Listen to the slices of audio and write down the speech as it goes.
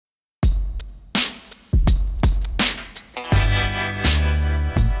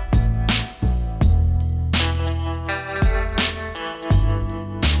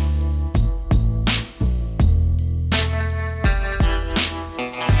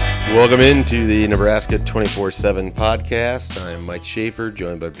Welcome into the Nebraska 24/7 podcast. I'm Mike Schaefer,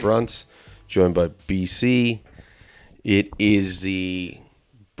 joined by Brunts, joined by BC. It is the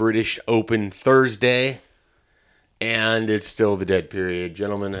British Open Thursday, and it's still the dead period.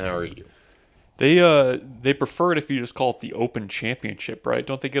 Gentlemen, how are you? They prefer it if you just call it the Open Championship, right?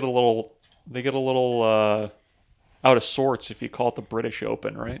 Don't they get a little out of sorts if you call it the British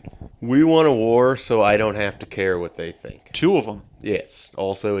Open, right? We won a war, so I don't have to care what they think. Two of them. Yes,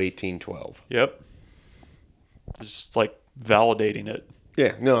 also 1812. Yep. Just like validating it.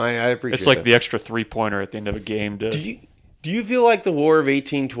 Yeah, no, I appreciate it. It's like the extra 3-pointer at the end of a game. Do you feel like the War of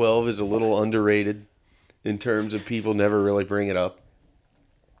 1812 is a little underrated in terms of people never really bring it up?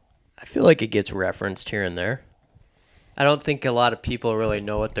 I feel like it gets referenced here and there. I don't think a lot of people really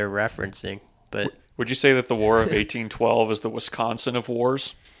know what they're referencing, but Would you say that the War of 1812 is the Wisconsin of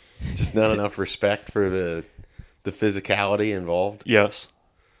wars? Just not enough respect for the physicality involved Yes.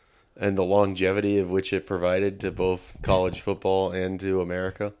 and the longevity of which it provided to both college football and to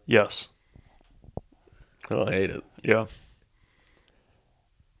America. Yes. Oh, I hate it. Yeah.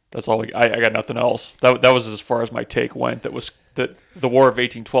 That's all. I got nothing else. That was as far as my take went. That the War of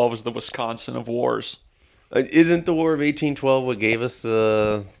 1812 is the Wisconsin of wars. Isn't the War of 1812 what gave us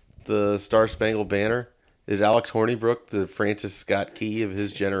the Star Spangled Banner? Is Alex Hornibrook the Francis Scott Key of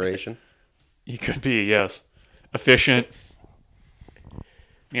his generation? He could be, yes. Efficient.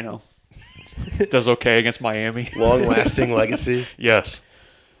 Does okay against Miami. Long-lasting legacy? Yes.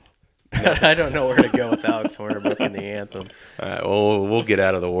 I don't know where to go with Alex Hornibrook in the anthem. All right, well, we'll get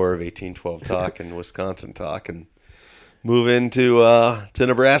out of the War of 1812 talk and Wisconsin talk and move into to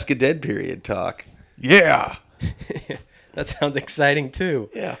Nebraska dead period talk. Yeah. That sounds exciting too.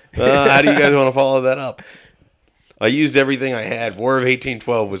 Yeah. How do you guys want to follow that up? I used everything I had. War of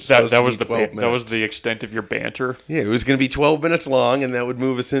 1812 was supposed to be 12 minutes. That was the extent of your banter. Yeah, it was going to be 12 minutes long, and that would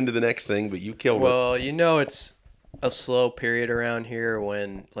move us into the next thing, but you killed it. Well, it's a slow period around here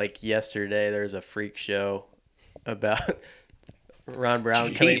when, like yesterday, there's a freak show about Ron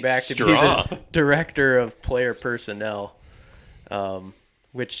Brown coming back to be the director of player personnel,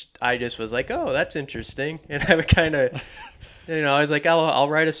 which I just was like, oh, that's interesting. And I would kind of, I was like, I'll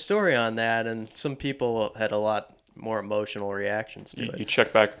write a story on that. And some people had a lot more emotional reactions to it. You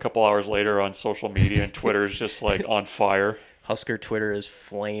check back a couple hours later on social media, and Twitter's just like on fire. Husker Twitter is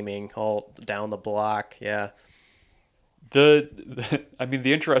flaming all down the block. Yeah. The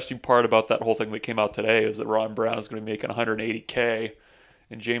interesting part about that whole thing that came out today is that Ron Brown is going to be making $180K,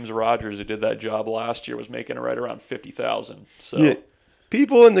 and James Rogers, who did that job last year, was making right around $50,000. So yeah,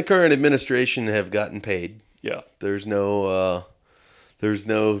 people in the current administration have gotten paid. Yeah, there's no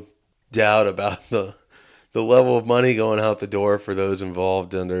doubt about the level of money going out the door for those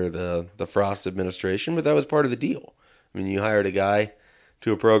involved under the Frost administration, but that was part of the deal. I mean, you hired a guy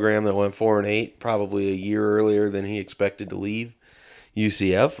to a program that went 4-8, probably a year earlier than he expected to leave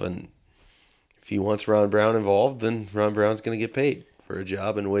UCF. And if he wants Ron Brown involved, then Ron Brown's going to get paid for a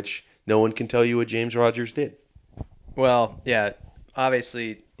job in which no one can tell you what James Rogers did. Well, yeah,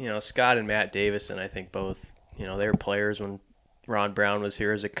 obviously, Scott and Matt Davison, I think both, they were players when Ron Brown was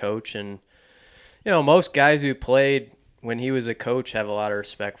here as a coach. And, most guys who played when he was a coach have a lot of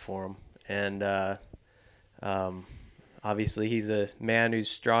respect for him. And, obviously, he's a man who's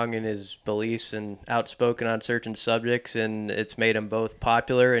strong in his beliefs and outspoken on certain subjects, and it's made him both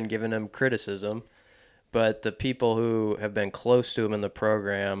popular and given him criticism. But the people who have been close to him in the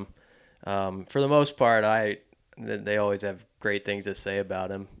program, for the most part, they always have great things to say about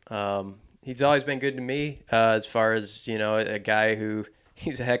him. He's always been good to me as far as, a guy who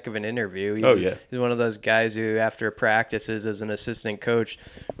he's a heck of an interview. He's one of those guys who, after practices as an assistant coach,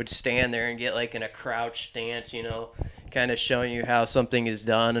 would stand there and get like in a crouch stance, kind of showing you how something is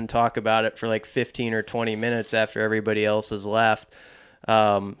done and talk about it for like 15 or 20 minutes after everybody else has left.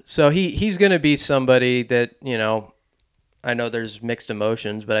 So he's going to be somebody that, I know there's mixed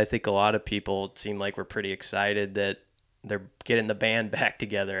emotions, but I think a lot of people seem like we're pretty excited that they're getting the band back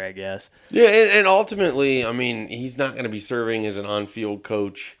together, I guess. Yeah, and ultimately, I mean, he's not going to be serving as an on-field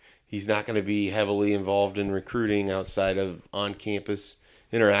coach. He's not going to be heavily involved in recruiting outside of on-campus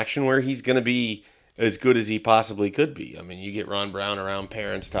interaction, where he's going to be as good as he possibly could be. I mean, you get Ron Brown around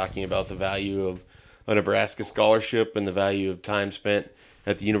parents talking about the value of a Nebraska scholarship and the value of time spent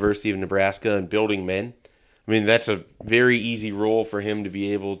at the University of Nebraska and building men. I mean, that's a very easy role for him to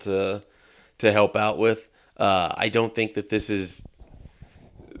be able to help out with. I don't think that this is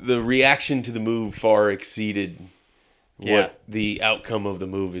the reaction to the move far exceeded what the outcome of the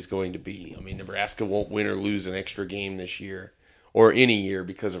move is going to be. I mean, Nebraska won't win or lose an extra game this year or any year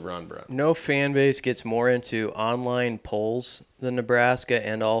because of Ron Brown. No fan base gets more into online polls than Nebraska,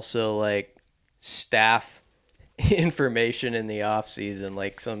 and also like staff information in the off season,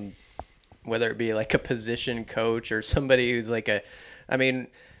 like whether it be like a position coach or somebody who's like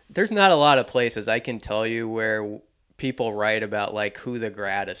there's not a lot of places I can tell you where people write about like who the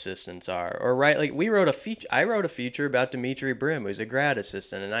grad assistants are, or like I wrote a feature about Dimitri Brim, who's a grad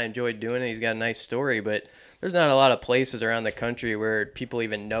assistant, and I enjoyed doing it. He's got a nice story, but there's not a lot of places around the country where people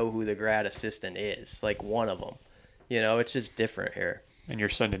even know who the grad assistant is, like one of them. It's just different here. And you're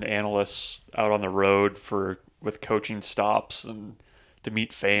sending analysts out on the road with coaching stops and to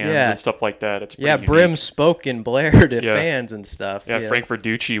meet fans and stuff like that. It's pretty unique. Brim spoke in Blair to fans and stuff. Yeah, Frank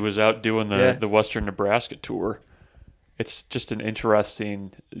Verducci was out doing the Western Nebraska tour. It's just an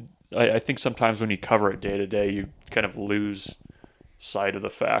interesting. I think sometimes when you cover it day to day, you kind of lose sight of the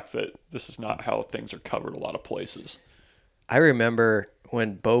fact that this is not how things are covered a lot of places. I remember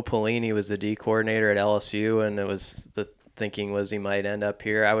when Bo Pelini was the D coordinator at LSU, and the thinking was he might end up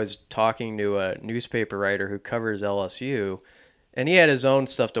here. I was talking to a newspaper writer who covers LSU, and he had his own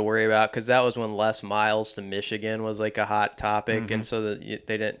stuff to worry about because that was when Les Miles to Michigan was like a hot topic, and so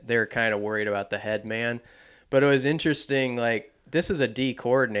they were kind of worried about the head man. But it was interesting, like, this is a D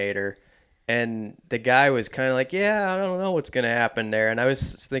coordinator, and the guy was kind of like, yeah, I don't know what's going to happen there. And I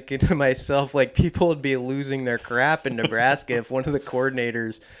was thinking to myself, like, people would be losing their crap in Nebraska if one of the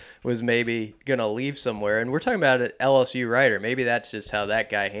coordinators was maybe going to leave somewhere. And we're talking about an LSU writer. Maybe that's just how that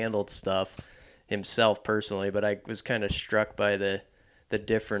guy handled stuff himself personally. But I was kind of struck by the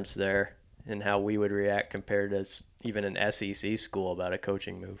difference there in how we would react compared to even an SEC school about a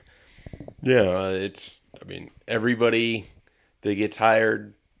coaching move. Yeah, everybody that gets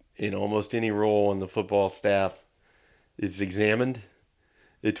hired in almost any role on the football staff is examined.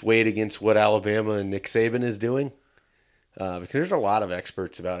 It's weighed against what Alabama and Nick Saban is doing. Because there's a lot of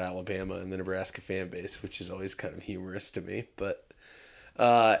experts about Alabama and the Nebraska fan base, which is always kind of humorous to me. But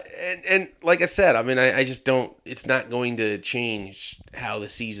and like I said, I just don't. It's not going to change how the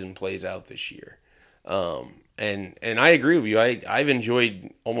season plays out this year. And I agree with you. I've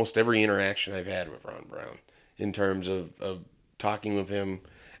enjoyed almost every interaction I've had with Ron Brown in terms of talking with him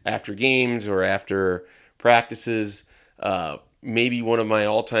after games or after practices. Maybe one of my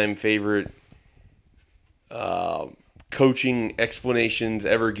all-time favorite coaching explanations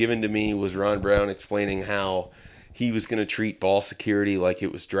ever given to me was Ron Brown explaining how he was going to treat ball security like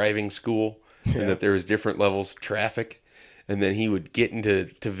it was driving school and that there was different levels of traffic. And then he would get into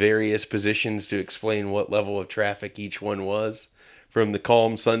various positions to explain what level of traffic each one was, from the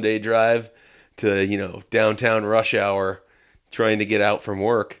calm Sunday drive to, downtown rush hour trying to get out from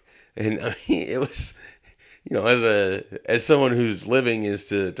work. And it was, as someone whose living is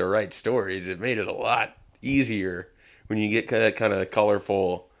to write stories, it made it a lot easier when you get kind of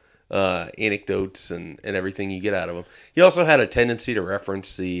colorful anecdotes and everything you get out of them. He also had a tendency to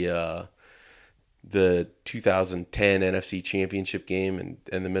reference the 2010 NFC Championship game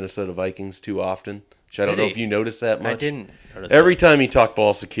and the Minnesota Vikings too often, which I don't know if you noticed that much. I didn't notice Every time he talked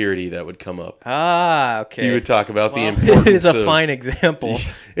ball security, that would come up. Ah, okay. He would talk about the importance. It is a fine example.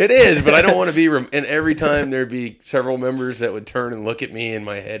 It is, but I don't want to be. And every time there'd be several members that would turn and look at me, and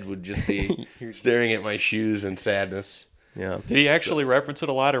my head would just be staring at my shoes in sadness. Yeah. Did he actually reference it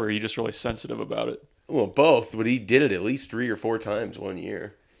a lot, or were you just really sensitive about it? Well, both, but he did it at least 3 or 4 times one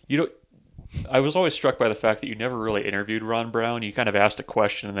year. I was always struck by the fact that you never really interviewed Ron Brown. You kind of asked a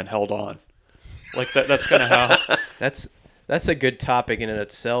question and then held on. Like that's kind of how. That's a good topic in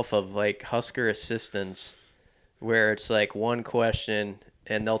itself of like Husker assistants, where it's like one question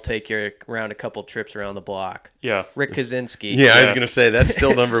and they'll take you around a couple trips around the block. Yeah. Rick Kaczynski. Yeah, I was going to say that's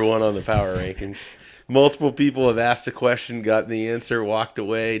still number 1 on the power rankings. Multiple people have asked a question, gotten the answer, walked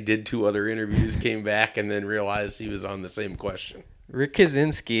away, did 2 other interviews, came back, and then realized he was on the same question. Rick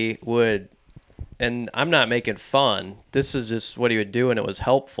Kaczynski would, and I'm not making fun, this is just what he would do, and it was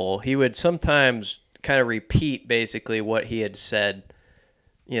helpful. He would sometimes kind of repeat basically what he had said,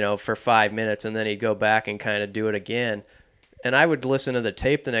 for 5 minutes, and then he'd go back and kind of do it again. And I would listen to the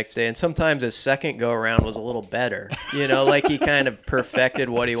tape the next day, and sometimes his second go-around was a little better. Like he kind of perfected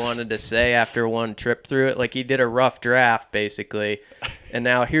what he wanted to say after one trip through it. Like he did a rough draft, basically, and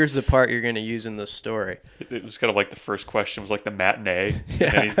now here's the part you're going to use in the story. It was kind of like the first question was like the matinee, Yeah.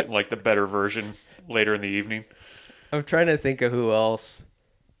 and then he's getting like the better version later in the evening. I'm trying to think of who else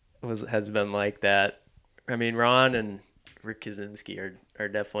has been like that. I mean, Ron and Rick Kaczynski are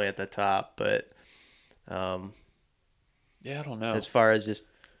definitely at the top, but yeah, I don't know. as far as just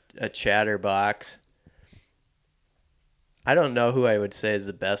a chatterbox, I don't know who I would say is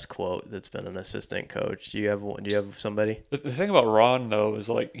the best quote that's been an assistant coach. Do you have one? Do you have somebody? The thing about Ron, though, is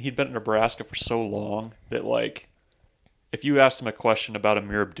like he'd been in Nebraska for so long that, like, if you asked him a question about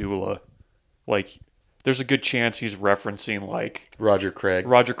Amir Abdullah, like, there's a good chance he's referencing, like, Roger Craig.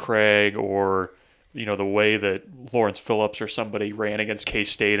 Roger Craig or, you know, the way that Lawrence Phillips or somebody ran against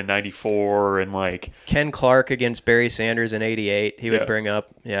K-State in 94 and, like... Ken Clark against Barry Sanders in 88. He Yeah. would bring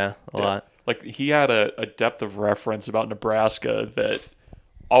up, a lot. Like, he had a depth of reference about Nebraska that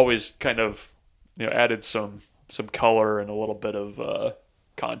always kind of, you know, added some color and a little bit of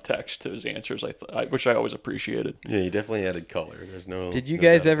context to his answers, which I always appreciated. Yeah, he definitely added color. There's no. Did you no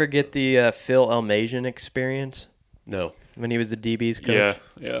guys doubt. ever get the Phil Elmasian experience No. when he was the DB's coach?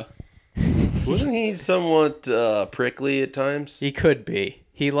 Yeah. Wasn't he somewhat prickly at times? He could be.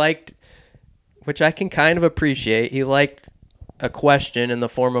 He liked, which I can kind of appreciate, he liked a question in the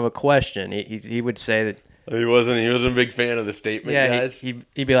form of a question. He would say that, He wasn't a big fan of the statement, guys. he'd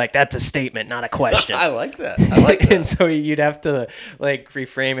be like, that's a statement, not a question. I like that. I like that. And so you'd have to like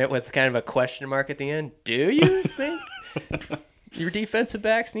reframe it with kind of a question mark at the end. Do you think your defensive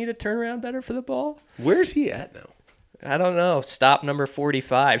backs need to turn around better for the ball? Where's he at now? I don't know. Stop number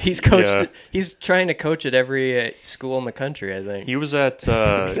 45. He's coached. Yeah. He's trying to coach at every school in the country, I think. He was at... It's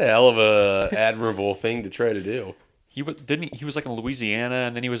a hell of a admirable thing to try to do. He was like in Louisiana,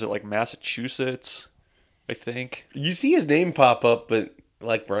 and then he was at like Massachusetts, I think. You see his name pop up, but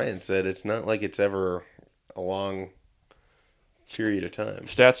like Brian said, it's not like it's ever a long period of time.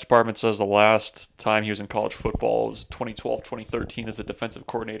 Stats department says the last time he was in college football was 2012-2013 as a defensive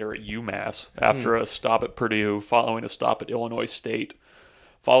coordinator at UMass after a stop at Purdue, following a stop at Illinois State,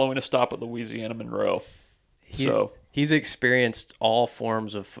 following a stop at Louisiana Monroe. He's experienced all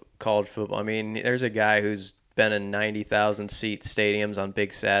forms of college football. I mean, there's a guy who's been in 90,000 seat stadiums on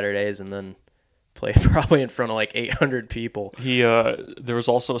big Saturdays and then played probably in front of like 800 people. There was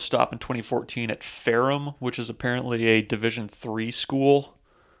also a stop in 2014 at Ferrum, which is apparently a Division III school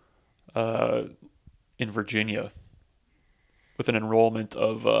in Virginia with an enrollment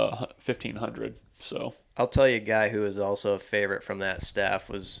of 1,500. So I'll tell you a guy who was also a favorite from that staff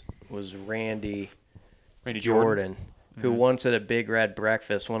was Randy Jordan, who once at a Big Red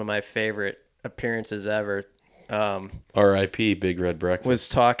Breakfast, one of my favorite appearances ever, R.I.P. Big Red Breakfast. was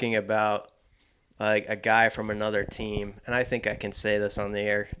talking about like a guy from another team, and I think I can say this on the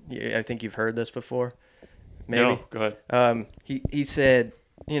air. I think you've heard this before. Maybe. No, go ahead. He said,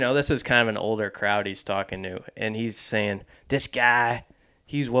 you know, this is kind of an older crowd he's talking to, and he's saying, this guy,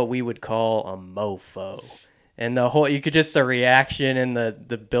 he's what we would call a mofo. And the whole, you could just, the reaction in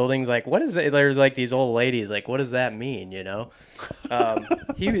the buildings, like, what is it? There's like these old ladies, like, what does that mean, you know?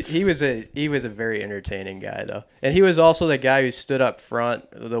 He was a very entertaining guy, though. And he was also the guy who stood up front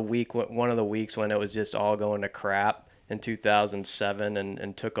one of the weeks when it was just all going to crap in 2007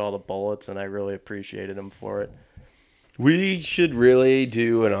 and took all the bullets, and I really appreciated him for it. We should really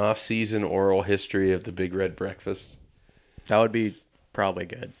do an off-season oral history of the Big Red Breakfast. That would be probably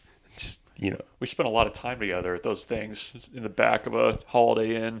good. Just, you know. We spent a lot of time together at those things in the back of a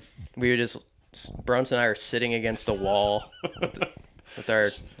Holiday Inn. We were just, Brunson and I are sitting against a wall with our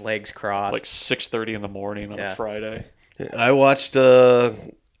legs crossed. Like 6:30 in the morning on a Friday. I watched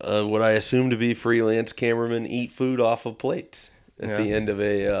what I assume to be freelance cameramen eat food off of plates at the end of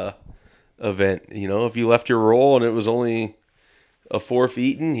a event. You know, if you left your roll and it was only a fourth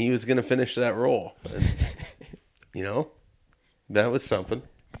eaten, he was going to finish that roll. And, you know, that was something.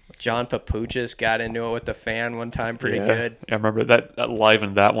 John Papuchis got into it with the fan one time pretty good. Yeah, I remember that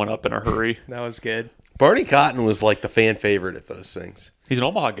livened that one up in a hurry. That was good. Barney Cotton was like the fan favorite at those things. He's an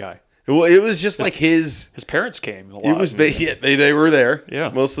Omaha guy. Well, it was just like his parents came a lot. It was they were there. Yeah.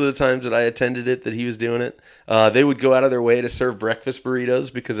 Most of the times that I attended it, that he was doing it, they would go out of their way to serve breakfast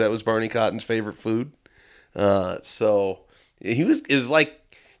burritos because that was Barney Cotton's favorite food. So he is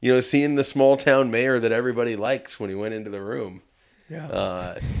like, you know, seeing the small town mayor that everybody likes when he went into the room.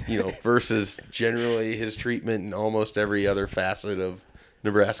 Yeah. You know, versus generally his treatment in almost every other facet of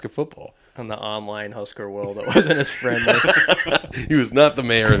Nebraska football. On the online Husker world, it wasn't as friendly. He was not the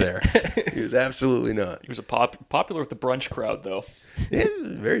mayor there. He was absolutely not. He was popular with the brunch crowd, though. Yeah,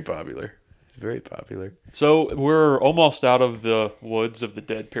 very popular. Very popular. So we're almost out of the woods of the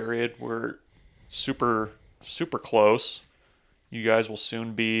dead period. We're super, super close. You guys will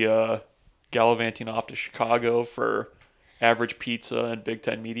soon be gallivanting off to Chicago for Average Pizza and Big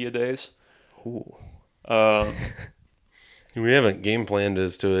Ten Media Days. Ooh. We haven't game planned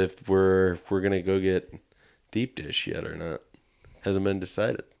as to if we're gonna go get deep dish yet or not. Hasn't been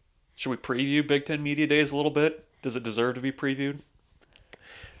decided. Should we preview Big Ten Media Days a little bit? Does it deserve to be previewed?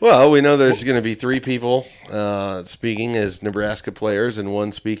 Well, we know there's going to be 3 people speaking as Nebraska players and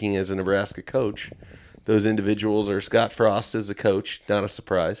 1 speaking as a Nebraska coach. Those individuals are Scott Frost as the coach, not a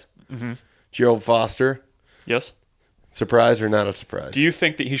surprise. Mm-hmm. Gerald Foster, Yes. surprise or not a surprise? Do you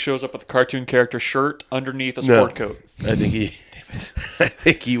think that he shows up with a cartoon character shirt underneath a sport coat? I think I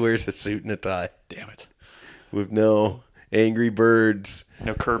think he wears a suit and a tie Damn it. with no Angry Birds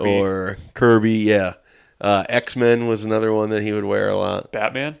No Kirby. or Kirby. Yeah, X-Men was another one that he would wear a lot.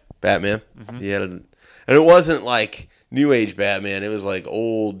 Batman? Batman. He had and it wasn't like New Age Batman. It was like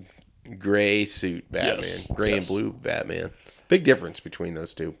old gray suit Batman, Yes, gray yes. and blue Batman. Big difference between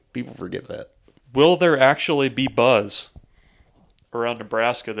those two. People forget that. Will there actually be buzz around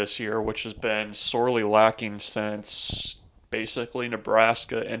Nebraska this year, which has been sorely lacking since basically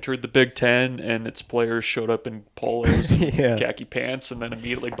Nebraska entered the Big Ten and its players showed up in polos and Yeah. khaki pants and then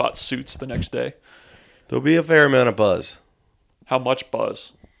immediately bought suits the next day? There'll be a fair amount of buzz. How much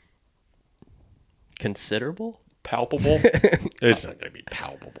buzz? Considerable? Palpable? It's not going to be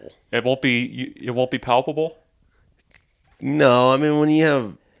palpable. It won't be. It won't be palpable. No, I mean when you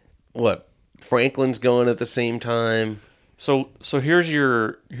have Franklin's going at the same time. So here's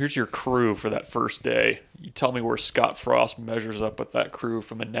your crew for that first day. You tell me where Scott Frost measures up with that crew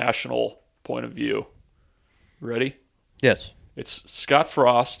from a national point of view. Ready? Yes. It's Scott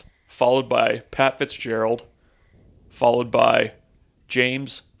Frost, followed by Pat Fitzgerald, followed by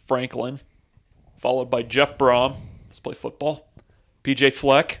James Franklin, followed by Jeff Brom. Let's play football. PJ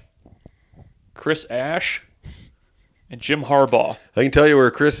Fleck, Chris Ash, and Jim Harbaugh. I can tell you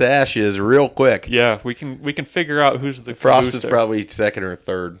where Chris Ash is real quick. Yeah, we can figure out who's the Frost caboose is there. probably second or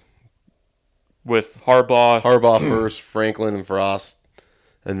third. With Harbaugh. Harbaugh first, Franklin and Frost,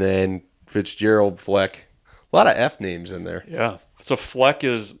 and then Fitzgerald, Fleck. A lot of F names in there. Yeah. So Fleck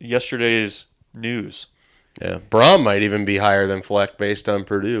is yesterday's news. Yeah, Brom might even be higher than Fleck based on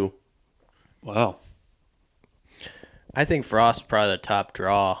Purdue. Wow. I think Frost's probably the top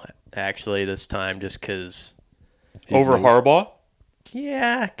draw, actually, this time, just because... Over Harbaugh?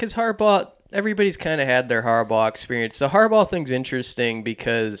 Yeah, because Harbaugh, everybody's kind of had their Harbaugh experience. The Harbaugh thing's interesting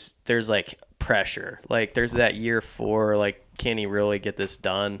because there's, like, pressure. Like, there's that year 4, like, can he really get this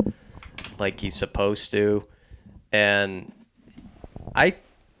done like he's supposed to? And I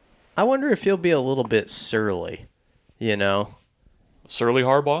wonder if he'll be a little bit surly, you know? Surly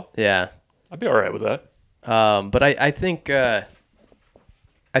Harbaugh? Yeah. I'd be all right with that. But I think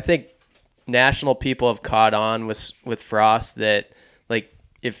national people have caught on with Frost that, like,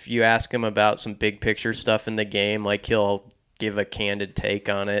 if you ask him about some big picture stuff in the game, like, he'll give a candid take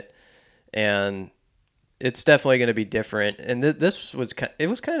on it, and it's definitely going to be different. And this was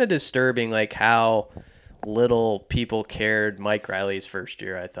kind of disturbing, like how little people cared Mike Riley's first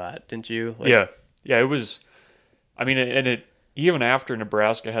year. I thought, didn't you? Like, Yeah, it was. I mean, and it even after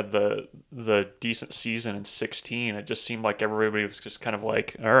Nebraska had the decent season in 2016, it just seemed like everybody was just kind of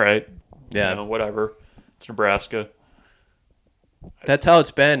like, all right, Yeah. whatever. It's Nebraska. That's how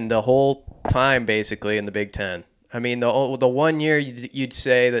it's been the whole time, basically, in the Big Ten. I mean, the 1 year you'd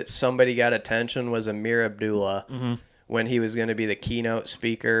say that somebody got attention was Amir Abdullah when he was going to be the keynote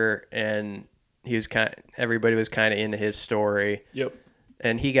speaker, and everybody was kind of into his story. Yep.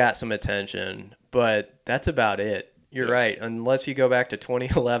 And he got some attention, but that's about it. You're right, unless you go back to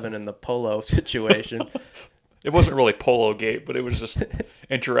 2011 and the Polo situation. It wasn't really Polo Gate, but it was just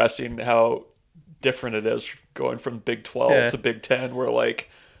interesting how different it is going from Big 12 to Big 10, where like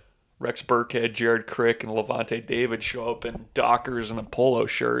Rex Burkhead, Jared Crick, and Levante David show up in Dockers and a polo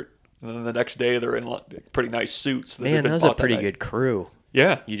shirt, and then the next day they're in pretty nice suits. Man, that was a pretty good crew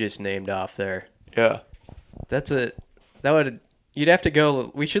Yeah, you just named off there. yeah. You'd have to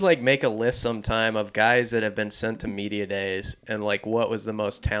go. We should like make a list sometime of guys that have been sent to media days and like what was the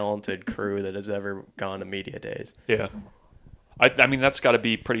most talented crew that has ever gone to media days. Yeah. I mean, that's got to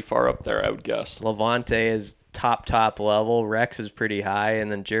be pretty far up there, I would guess. Levante is top level. Rex is pretty high, and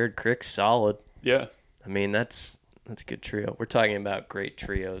then Jared Crick's solid. Yeah. I mean, that's a good trio. We're talking about great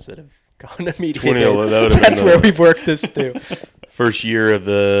trios that have gone to media 20, days. that would've That's been where the- we've worked this too. First year of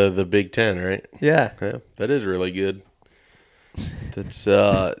the Big Ten, right? Yeah. Yeah, that is really good. That's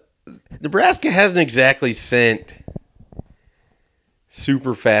Nebraska hasn't exactly sent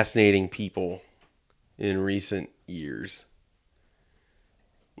super fascinating people in recent years.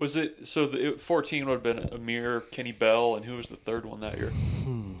 Was it so? 14 would have been Amir, Kenny Bell, and who was the third one that year?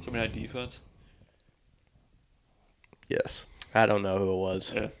 Somebody on defense. Yes. I don't know who it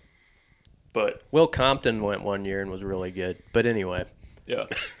was. Yeah. But Will Compton went 1 year and was really good. But anyway. yeah.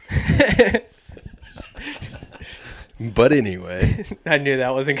 But anyway, I knew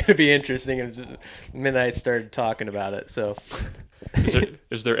that wasn't going to be interesting the minute I started talking about it. So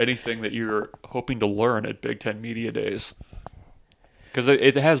Is there anything that you're hoping to learn at Big Ten Media Days? Because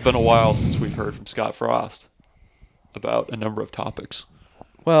it has been a while since we've heard from Scott Frost about a number of topics.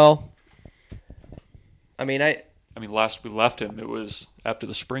 Well, I mean, last we left him, it was after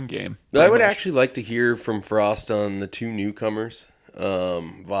the spring game. I would actually like to hear from Frost on the two newcomers,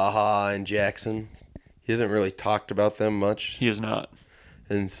 Vaha and Jackson. He hasn't really talked about them much. He is not.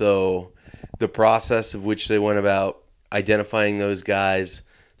 And so the process of which they went about identifying those guys,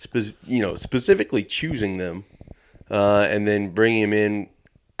 specifically choosing them, and then bringing him in,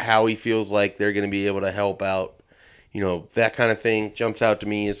 how he feels like they're going to be able to help out, that kind of thing jumps out to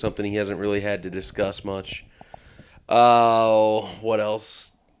me as something he hasn't really had to discuss much. What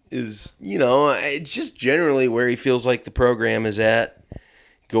else is, it's just generally where he feels like the program is at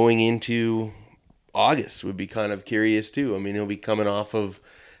going into August. Would be kind of curious too. I mean, he'll be coming off of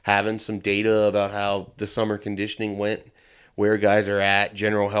having some data about how the summer conditioning went, where guys are at,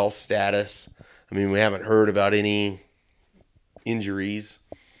 general health status. I mean, we haven't heard about any injuries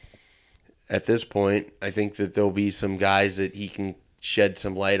at this point. I think that there'll be some guys that he can shed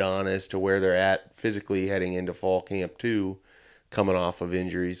some light on as to where they're at physically heading into fall camp too, coming off of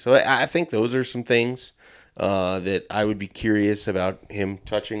injuries. So I think those are some things that I would be curious about him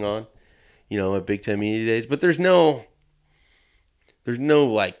touching on, at Big Ten Media Days. But there's no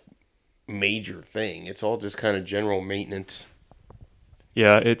like major thing. It's all just kind of general maintenance.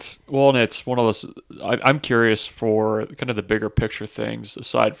 Yeah, it's one of those. I'm curious for kind of the bigger picture things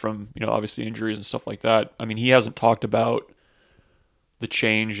aside from obviously injuries and stuff like that. I mean, he hasn't talked about the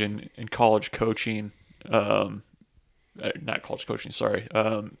change in college coaching, not college coaching, sorry,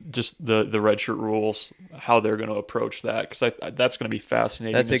 just the redshirt rules, how they're going to approach that, because that's going to be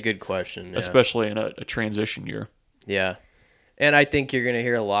fascinating. That's a good question, especially in a transition year. Yeah, and I think you're going to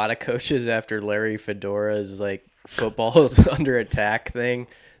hear a lot of coaches after Larry Fedora's football is under attack thing.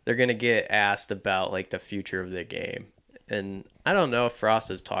 They're going to get asked about the future of the game, and I don't know if Frost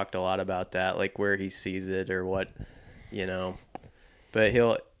has talked a lot about that, where he sees it or what, But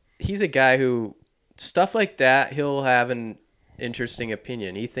he's a guy who, stuff like that, he'll have an interesting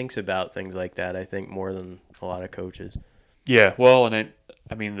opinion. He thinks about things like that, I think, more than a lot of coaches. Yeah, well, and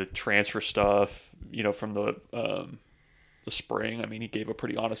the transfer stuff, from the spring, he gave a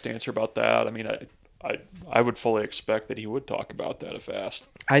pretty honest answer about that. I would fully expect that he would talk about that if asked.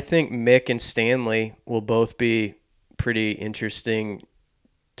 I think Mick and Stanley will both be pretty interesting.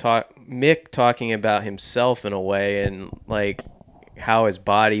 Mick talking about himself in a way and, how his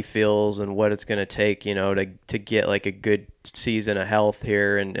body feels and what it's going to take, to get a good season of health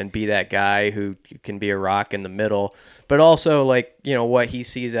here and be that guy who can be a rock in the middle. But also what he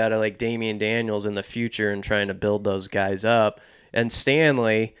sees out of Damian Daniels in the future and trying to build those guys up. And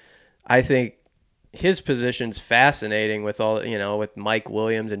Stanley, I think his position's fascinating with all, with Mike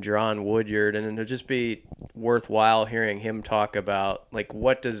Williams and Jerron Woodyard, and it'll just be worthwhile hearing him talk about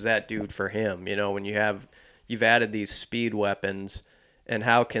what does that do for him, when you've added these speed weapons, and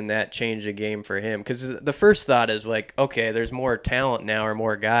how can that change the game for him? Because the first thought is okay, there's more talent now or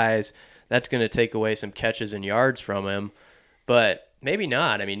more guys. That's going to take away some catches and yards from him. But maybe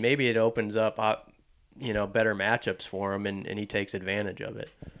not. Maybe it opens up, better matchups for him, and he takes advantage of it.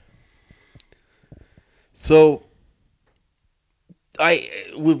 So,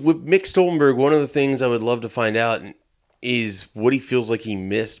 with Mick Stoltenberg, one of the things I would love to find out is what he feels like he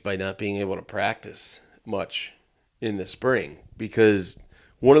missed by not being able to practice much in the spring. Because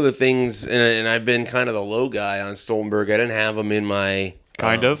one of the things, and I've been kind of the low guy on Stoltenberg. I didn't have him in my...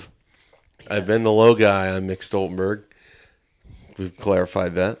 I've been the low guy on Mick Stoltenberg. We've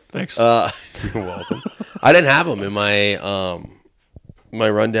clarified that. Thanks. You're welcome. I didn't have him in my my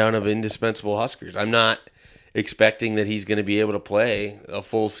rundown of indispensable Huskers. I'm not expecting that he's going to be able to play a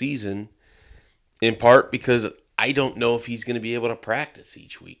full season, in part because I don't know if he's going to be able to practice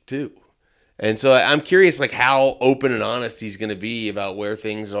each week too. And so I'm curious how open and honest he's going to be about where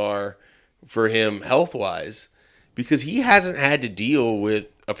things are for him health-wise, because he hasn't had to deal with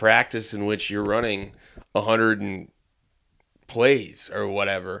a practice in which you're running 100 plays or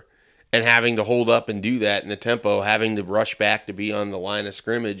whatever and having to hold up and do that in the tempo, having to rush back to be on the line of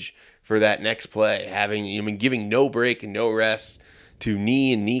scrimmage for that next play, giving no break and no rest to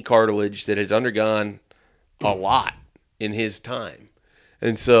knee and knee cartilage that has undergone a lot in his time.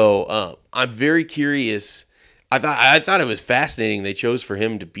 And so I'm very curious. I thought it was fascinating they chose for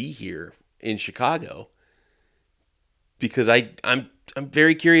him to be here in Chicago, because I'm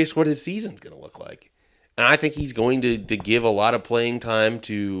very curious what his season's going to look like. And I think he's going to give a lot of playing time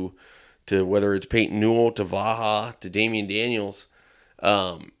to whether it's Peyton Newell, to Vaha, to Damian Daniels.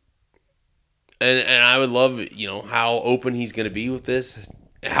 And I would love, how open he's going to be with this,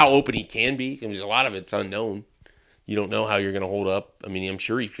 how open he can be. I mean, a lot of it's unknown. You don't know how you're going to hold up. I mean, I'm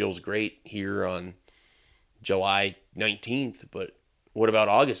sure he feels great here on July 19th, but what about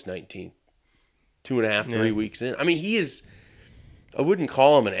August 19th? 2.5, 3 weeks in. I mean, he is, I wouldn't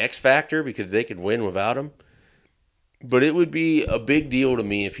call him an X factor because they could win without him, but it would be a big deal to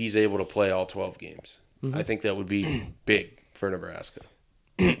me if he's able to play all 12 games. Mm-hmm. I think that would be big for Nebraska.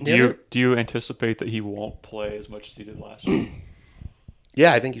 Do you anticipate that he won't play as much as he did last year?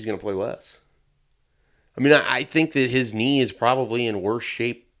 Yeah, I think he's going to play less. I mean, I think that his knee is probably in worse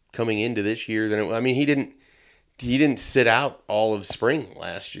shape coming into this year than it. I mean, he didn't sit out all of spring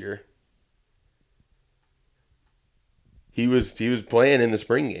last year. He was playing in the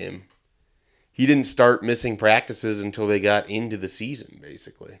spring game. He didn't start missing practices until they got into the season,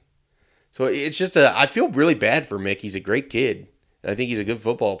 basically. So it's just I feel really bad for Mick. He's a great kid. I think he's a good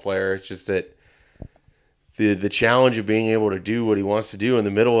football player. It's just that the challenge of being able to do what he wants to do in the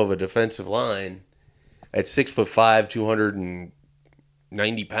middle of a defensive line at 6'5",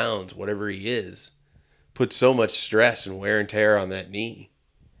 290 pounds, whatever he is, puts so much stress and wear and tear on that knee.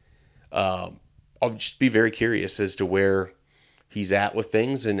 I'll just be very curious as to where he's at with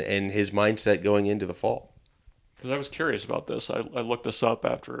things and his mindset going into the fall. Because I was curious about this. I looked this up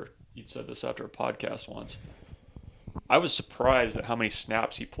after you'd said this after a podcast once. I was surprised at how many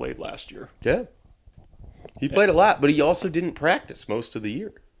snaps he played last year. Yeah. He played a lot, but he also didn't practice most of the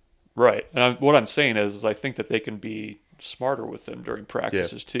year. Right. And what I'm saying is I think that they can be smarter with him during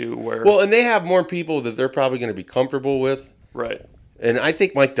practices too. And they have more people that they're probably going to be comfortable with. Right. And I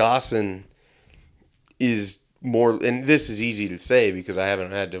think Mike Dawson is more, and this is easy to say because I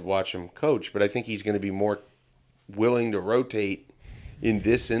haven't had to watch him coach, but I think he's going to be more willing to rotate in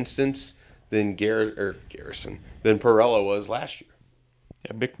this instance than than Perella was last year.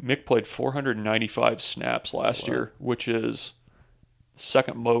 Yeah, Mick played 495 snaps last year, which is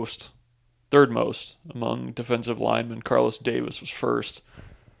third most among defensive linemen. Carlos Davis was first,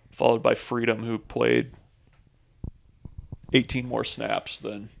 followed by Freedom, who played 18 more snaps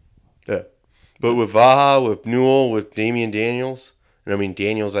than. Yeah. But with Vaha, with Newell, with Damian Daniels, and I mean,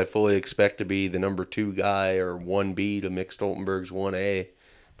 Daniels I fully expect to be the number 2 guy or 1B to Mick Stoltenberg's 1A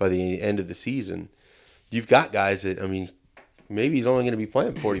by the end of the season. You've got guys that, I mean, maybe he's only going to be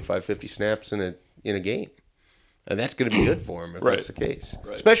playing 45, 50 snaps in a game. And that's going to be good for him if that's the case.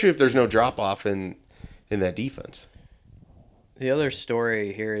 Right. Especially if there's no drop-off in that defense. The other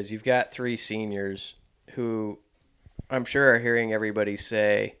story here is you've got 3 seniors who I'm sure are hearing everybody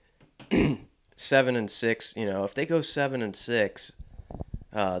say 7-6, if they go 7-6,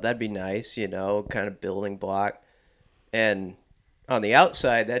 that'd be nice, kind of building block. And on the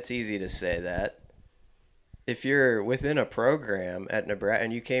outside, that's easy to say that. If you're within a program at Nebraska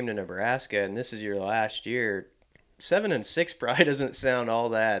and you came to Nebraska and this is your last year, 7-6 probably doesn't sound all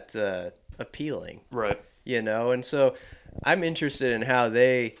that appealing. Right. And so I'm interested in how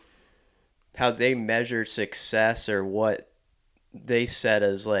they measure success or what they set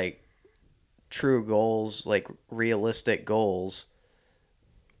as like true goals, like realistic goals,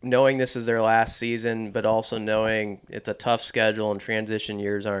 knowing this is their last season, but also knowing it's a tough schedule and transition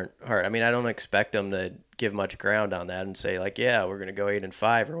years aren't hard. I mean, I don't expect them to give much ground on that and say like, yeah, we're going to go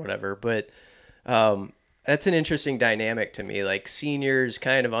 8-5 or whatever. But that's an interesting dynamic to me. Like seniors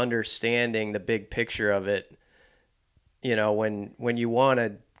kind of understanding the big picture of it. When you want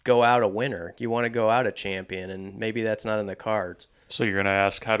to go out a winner, you want to go out a champion, and maybe that's not in the cards. So you're going to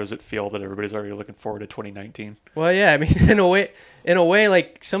ask, how does it feel that everybody's already looking forward to 2019? Well, yeah, I mean, in a way,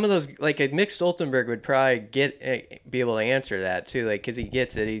 like some of those, like Mick Stoltenberg would probably be able to answer that too, like because he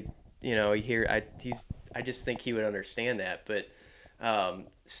gets it. I just think he would understand that. But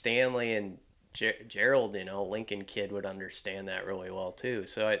Stanley and Gerald, Lincoln kid would understand that really well too.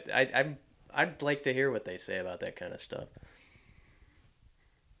 So I'd like to hear what they say about that kind of stuff.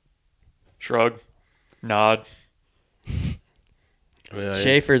 Shrug, nod.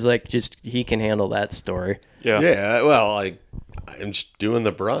 Schaefer's like he can handle that story. Yeah. Yeah. Well, I'm just doing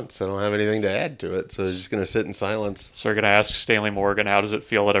the brunts. I don't have anything to add to it, so I'm just going to sit in silence. So we're going to ask Stanley Morgan, how does it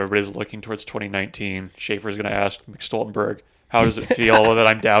feel that everybody's looking towards 2019? Schaefer's going to ask Mick Stoltenberg, how does it feel that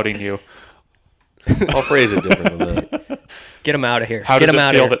I'm doubting you? I'll phrase it different than that. Get him out of here. How does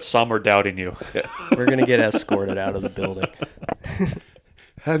it feel that some are doubting you? We're going to get escorted out of the building.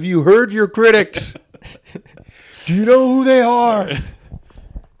 Have you heard your critics? Do you know who they are?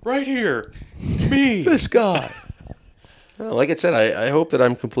 Right here. Me. This guy. Well, like I said, I hope that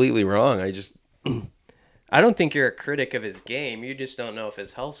I'm completely wrong. I don't think you're a critic of his game. You just don't know if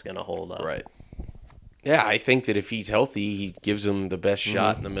his health's going to hold up. Right. Yeah, I think that if he's healthy, he gives him the best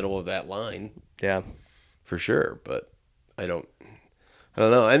shot in the middle of that line. Yeah. for sure. But I don't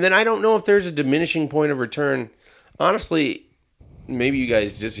know. And then I don't know if there's a diminishing point of return. Honestly, maybe you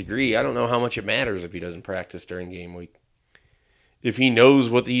guys disagree. I don't know how much it matters if he doesn't practice during game week. If he knows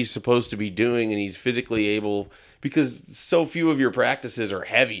what he's supposed to be doing and he's physically able, because so few of your practices are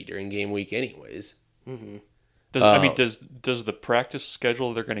heavy during game week anyways. Does the practice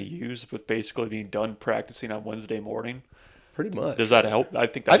schedule they're going to use with basically being done practicing on Wednesday morning, Pretty much. does that help? I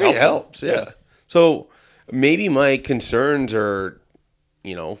think it helps. helps, yeah. So maybe my concerns are,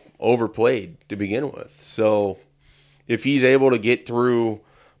 overplayed to begin with. So if he's able to get through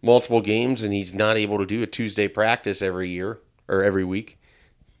multiple games and he's not able to do a Tuesday practice every year or every week,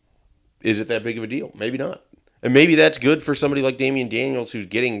 is it that big of a deal? Maybe not. And maybe that's good for somebody like Damian Daniels who's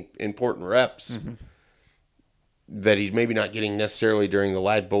getting important reps that he's maybe not getting necessarily during the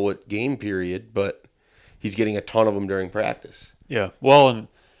live bullet game period, but he's getting a ton of them during practice. Yeah. Well, and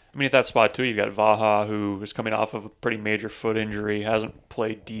I mean, at that spot, too, you've got Vaha, who is coming off of a pretty major foot injury, hasn't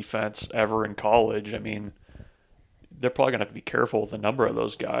played defense ever in college. I mean, they're probably going to have to be careful with a number of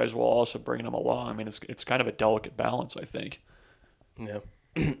those guys while also bringing them along. I mean, it's kind of a delicate balance, I think. Yeah.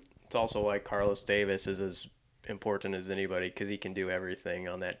 It's also why Carlos Davis is as important as anybody because he can do everything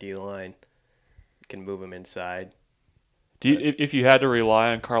on that D-line. Can move him inside. If you had to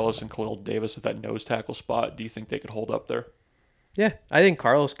rely on Carlos and Khalil Davis at that nose tackle spot, do you think they could hold up there? Yeah, I think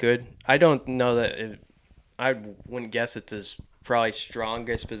Carlos could. I don't know that I wouldn't guess it's his probably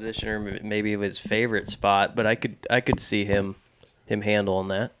strongest position or maybe his favorite spot, but I could see him handling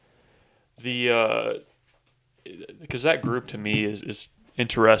that. Because that group to me is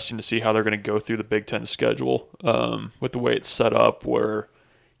interesting to see how they're going to go through the Big Ten schedule with the way it's set up where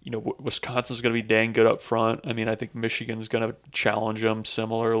Wisconsin's going to be dang good up front. I mean, I think Michigan's going to challenge them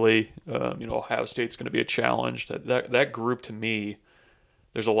similarly. Ohio State's going to be a challenge. That group to me,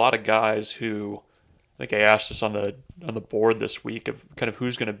 there's a lot of guys who I think I asked this on the board this week of kind of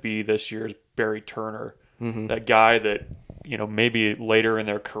who's going to be this year's Barry Turner, that guy that maybe later in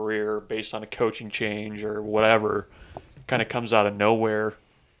their career, based on a coaching change or whatever, kind of comes out of nowhere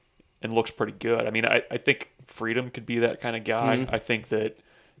and looks pretty good. I mean, I think Freedom could be that kind of guy. I think that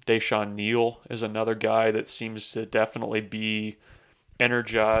Deshaun Neal is another guy that seems to definitely be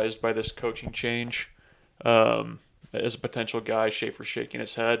energized by this coaching change as a potential guy. Schaefer's shaking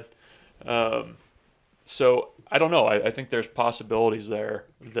his head. So I don't know. I think there's possibilities there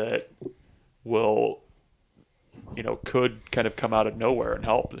that will, could kind of come out of nowhere and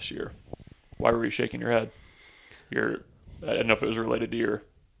help this year. Why were you shaking your head? I don't know if it was related to your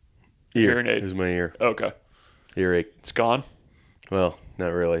hearing aid. It was my ear. Okay. Earache. It's gone? Well,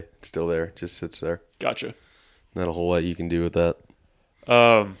 not really. It's still there. It just sits there. Gotcha. Not a whole lot you can do with that.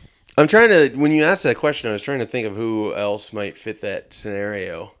 Um, I'm trying to, when you asked that question, I was trying to think of who else might fit that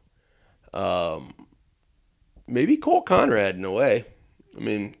scenario. Maybe Cole Conrad in a way. I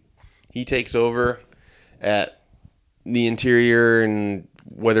mean, he takes over at the interior and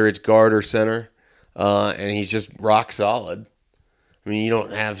whether it's guard or center, and he's just rock solid. I mean, you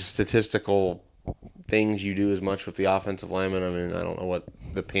don't have statistical things you do as much with the offensive lineman. I mean, I don't know what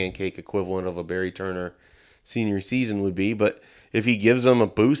the pancake equivalent of a Barry Turner senior season would be, but if he gives them a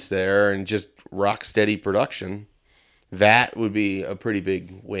boost there and just rock steady production, that would be a pretty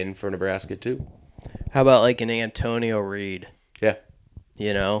big win for Nebraska too. How about like an Antonio Reed? Yeah.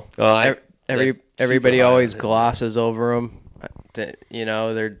 Everybody always glosses over him.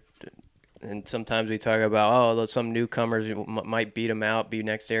 And sometimes we talk about, some newcomers might beat him out, be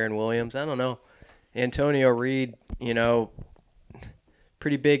next to Aaron Williams. I don't know. Antonio Reed,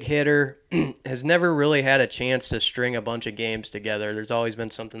 pretty big hitter, has never really had a chance to string a bunch of games together. There's always been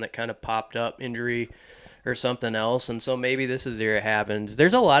something that kind of popped up, injury or something else, and so maybe this is where it happens.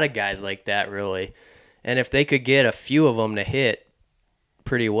 There's a lot of guys like that, really, and if they could get a few of them to hit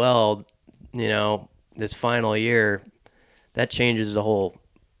pretty well, this final year, that changes the whole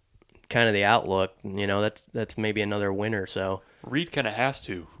kind of the outlook. That's maybe another winner. So Reed kind of has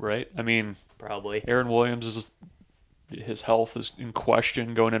to, right? I mean, probably Aaron Williams his health is in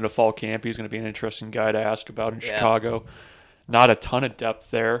question going into fall camp. He's going to be an interesting guy to ask about in Chicago. Not a ton of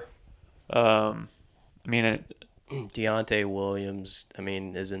depth there. Deontay Williams,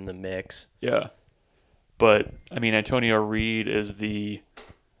 is in the mix. Yeah. But, Antonio Reed is the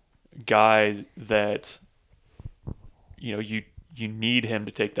guy that, you need him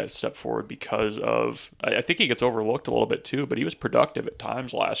to take that step forward because of, I think he gets overlooked a little bit too, but he was productive at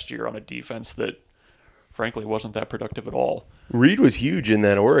times last year on a defense that, frankly, wasn't that productive at all. Reed was huge in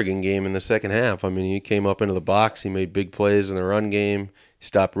that Oregon game in the second half. He came up into the box. He made big plays in the run game. He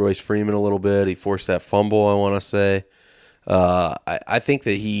stopped Royce Freeman a little bit. He forced that fumble, I want to say. I think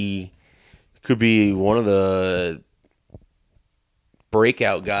that he could be one of the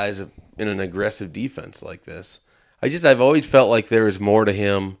breakout guys in an aggressive defense like this. I've always felt like there was more to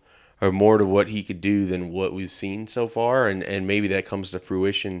him or more to what he could do than what we've seen so far, and maybe that comes to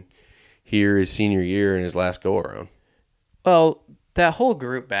fruition here his senior year and his last go around. Well, that whole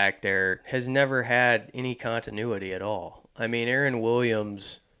group back there has never had any continuity at all. I mean, Aaron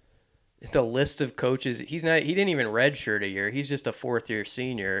Williams, the list of coaches, he didn't even redshirt a year. He's just a fourth-year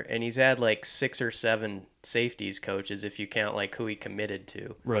senior, and he's had like 6 or 7 safeties coaches if you count like who he committed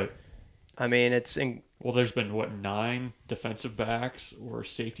to. Right. I mean, Well, there's been, 9 defensive backs or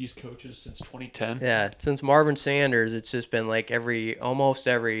safeties coaches since 2010? yeah, since Marvin Sanders, it's just been like almost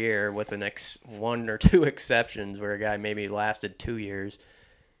every year with the next 1 or 2 exceptions where a guy maybe lasted 2 years.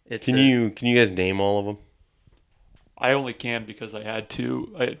 Can you guys name all of them? I only can because I had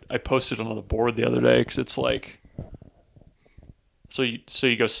to. I posted it on the board the other day because it's like, so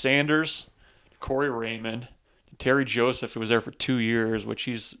you go Sanders, Corey Raymond, Terry Joseph, who was there for 2 years, which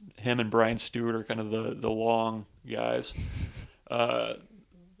him and Brian Stewart are kind of the long guys.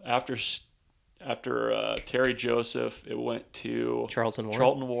 After Terry Joseph, it went to Charlton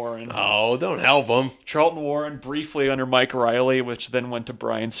Warren. Oh, don't help him. Charlton Warren briefly under Mike Riley, which then went to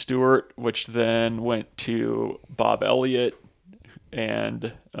Brian Stewart, which then went to Bob Elliott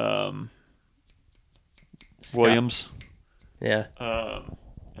and Williams. Yeah.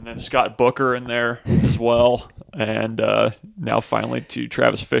 And then Scott Booker in there as well. And now finally to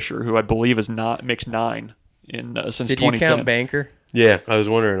Travis Fisher, who I believe makes 9 since 2010. Did you count Banker? Yeah, I was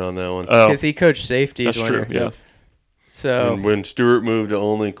wondering on that one. Because he coached safeties. That's true, yeah. So when Stewart moved to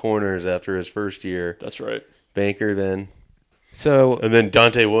only corners after his first year. That's right. Banker then. So And then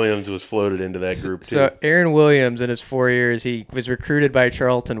Dante Williams was floated into that group too. So Aaron Williams in his 4 years, he was recruited by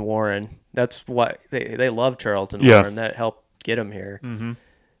Charlton Warren. That's why they love Charlton Warren. That helped get him here. Mm-hmm.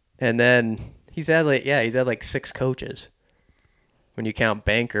 And then he's had like 6 coaches when you count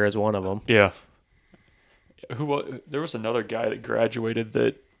Banker as one of them. Yeah. There was another guy that graduated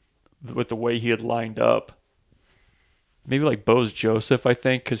that with the way he had lined up. Maybe like Bose Joseph, I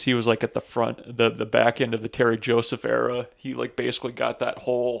think, because he was like at the front, the back end of the Terry Joseph era. He like basically got the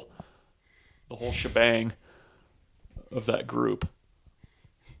whole shebang of that group.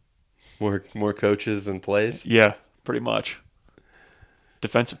 More coaches and plays. Yeah, pretty much.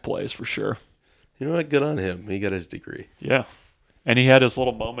 Defensive plays for sure. You know what? Good on him. He got his degree. Yeah, and he had his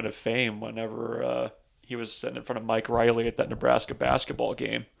little moment of fame whenever he was sitting in front of Mike Riley at that Nebraska basketball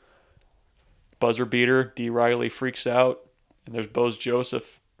game. Buzzer beater, D. Riley freaks out, and there's Bose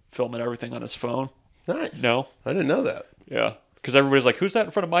Joseph filming everything on his phone. Nice. No? I didn't know that. Yeah. Because everybody's like, who's that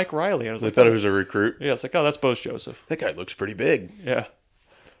in front of Mike Riley? And I was They like, thought it was a recruit. yeah, it's like, oh, that's Bose Joseph. That guy looks pretty big. Yeah.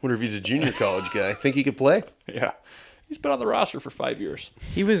 Wonder if he's a junior college guy. Think he could play? Yeah. He's been on the roster for 5 years.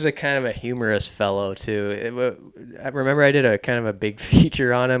 He was a kind of a humorous fellow too. I remember I did a kind of a big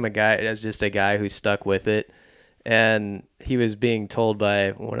feature on him, as just a guy who stuck with it, and he was being told by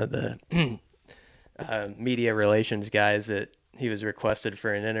one of the media relations guys that he was requested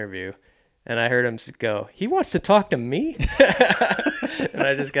for an interview, and I heard him go, "He wants to talk to me," and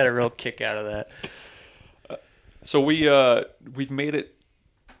I just got a real kick out of that. So we've made it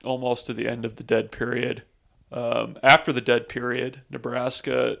almost to the end of the dead period. After the dead period,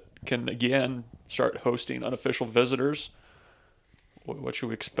 Nebraska can again start hosting unofficial visitors. What should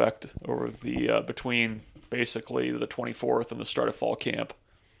we expect over the between basically the 24th and the start of fall camp?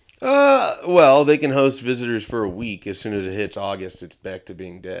 Well, they can host visitors for a week. As soon as it hits August, it's back to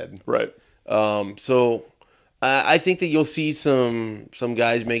being dead. Right. So I think that you'll see some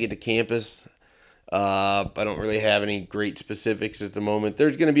guys make it to campus. I don't really have any great specifics at the moment.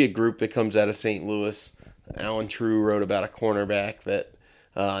 There's going to be a group that comes out of St. Louis. Alan True wrote about a cornerback that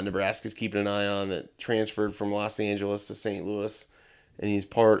Nebraska's keeping an eye on that transferred from Los Angeles to St. Louis, and he's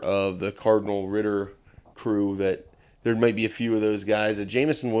part of the Cardinal Ritter crew. That there might be a few of those guys.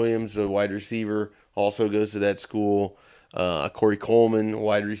 Jamison Williams, a wide receiver, also goes to that school. Corey Coleman,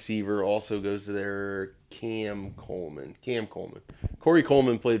 wide receiver, also goes to there. Cam Coleman. Corey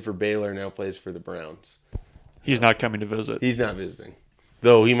Coleman played for Baylor, now plays for the Browns. He's not coming to visit. He's not visiting.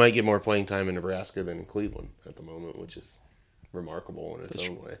 Though he might get more playing time in Nebraska than in Cleveland at the moment, which is remarkable in its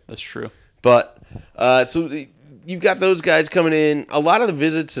own way. That's true. But so you've got those guys coming in. A lot of the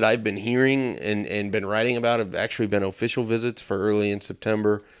visits that I've been hearing and been writing about have actually been official visits for early in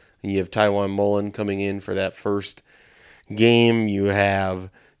September. You have Tywone Mullen coming in for that first game. You have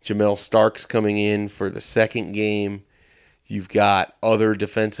Jamel Starks coming in for the second game. You've got other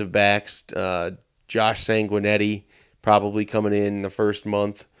defensive backs, Josh Sanguinetti probably coming in the first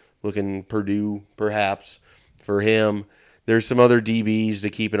month, looking Purdue perhaps for him. There's some other DBs to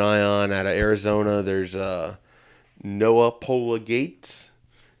keep an eye on out of Arizona. There's Noah Pola Gates.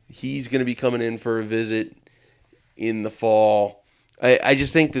 He's going to be coming in for a visit in the fall. I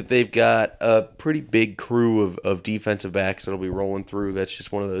just think that they've got a pretty big crew of defensive backs that'll be rolling through. That's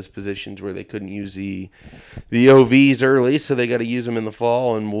just one of those positions where they couldn't use the OVs early, so they got to use them in the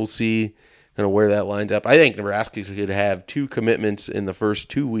fall, and we'll see kind of where that lines up. I think Nebraska could have 2 commitments in the first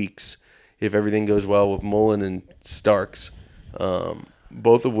 2 weeks if everything goes well with Mullen and Starks,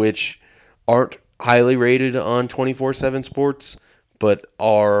 both of which aren't highly rated on 24/7 Sports, but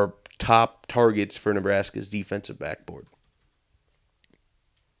are top targets for Nebraska's defensive backboard.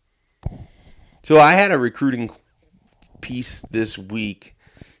 So I had a recruiting piece this week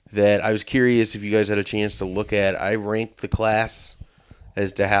that I was curious if you guys had a chance to look at. I ranked the class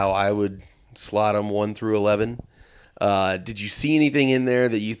as to how I would slot them 1 through 11. Did you see anything in there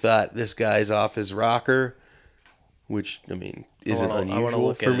that you thought this guy's off his rocker? Which, I mean, isn't unusual I want to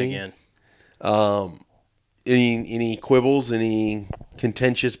look for at me. it again. Any quibbles, any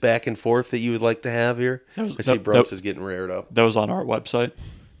contentious back and forth that you would like to have here? I see Brunts is getting rared up. That was on our website.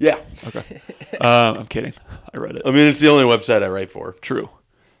 Yeah. Okay. I'm kidding. I read it. I mean, it's the only website I write for. True.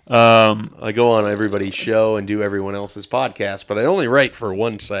 I go on everybody's show and do everyone else's podcast, but I only write for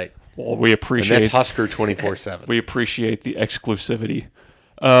one site. Well, we And appreciate that's Husker 24/7. we appreciate the exclusivity.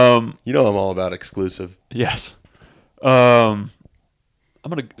 You know I'm all about exclusive. Yes. I'm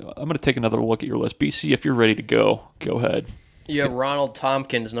gonna take another look at your list. BC, if you're ready to go ahead. You have Ronald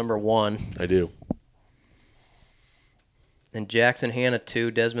Tompkins, number 1. I do. And Jackson Hanna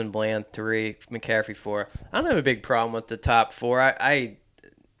 2, Desmond Bland 3, McCaffrey 4. I don't have a big problem with the top 4. I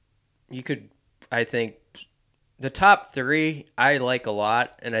think the top 3 I like a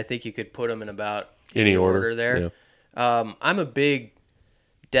lot, and I think you could put them in about Any order there. Yeah. I'm a big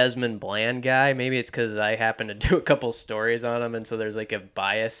Desmond Bland guy. Maybe it's because I happen to do a couple stories on him, and so there's like a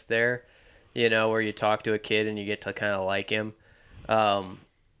bias there, where you talk to a kid and you get to kind of like him.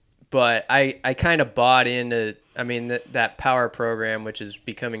 But I kind of bought into, that power program, which is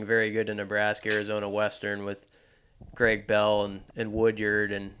becoming very good in Nebraska, Arizona Western with Greg Bell and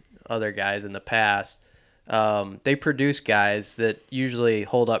Woodyard and other guys in the past. They produce guys that usually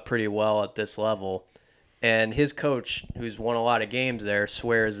hold up pretty well at this level. And his coach, who's won a lot of games there,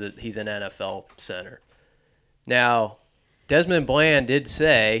 swears that he's an NFL center. Now, Desmond Bland did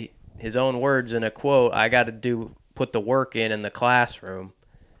say, his own words in a quote, I got to put the work in the classroom.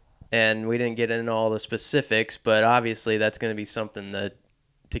 And we didn't get into all the specifics, but obviously that's going to be something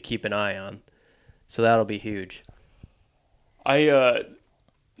to keep an eye on. So that'll be huge.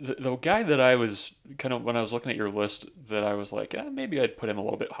 The guy that I was kind of, when I was looking at your list, that I was like, maybe I'd put him a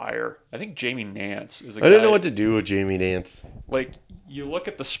little bit higher. I think Jamie Nance is a guy. I didn't know what to do with Jamie Nance. Like, you look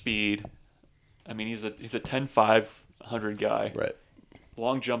at the speed. I mean, he's a 10.5 100 guy. Right.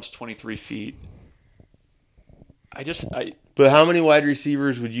 Long jumps 23 feet. But how many wide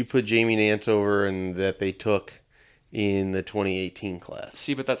receivers would you put Jamie Nance over and that they took in the 2018 class?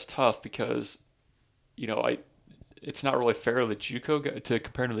 See, but that's tough because, it's not really fair to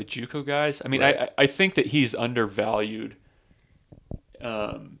compare to the JUCO guys. I mean, Right. I think that he's undervalued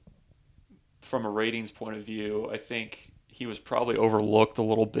from a ratings point of view. I think he was probably overlooked a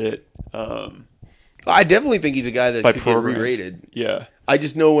little bit. I definitely think he's a guy that By could get programs. re-rated. Yeah. I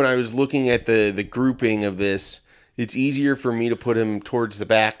just know when I was looking at the grouping of this, it's easier for me to put him towards the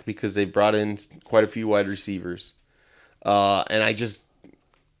back because they brought in quite a few wide receivers. And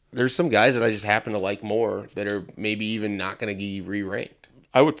there's some guys that I just happen to like more that are maybe even not going to be re-ranked.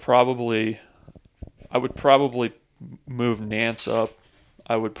 I would probably move Nance up.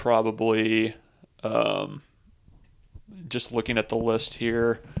 I would probably, just looking at the list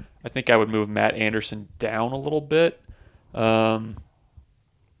here, I think I would move Matt Anderson down a little bit. I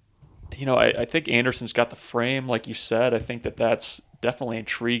think Anderson's got the frame, like you said. I think that's definitely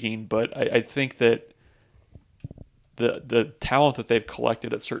intriguing, but I think that the talent that they've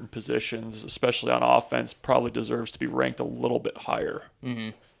collected at certain positions, especially on offense, probably deserves to be ranked a little bit higher.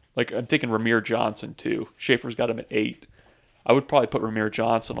 Mm-hmm. Like, I'm thinking Ramir Johnson, too. Schaefer's got him at 8. I would probably put Ramir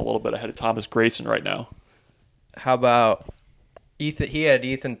Johnson a little bit ahead of Thomas Grayson right now. How about Ethan? He had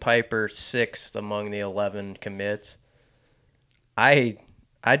Ethan Piper 6th among the 11 commits. I'd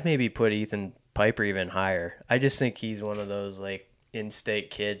maybe put Ethan Piper even higher. I just think he's one of those like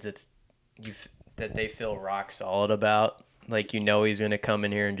in-state kids that they feel rock solid about. Like, he's going to come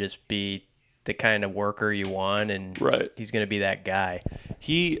in here and just be the kind of worker you want, and right. He's going to be that guy.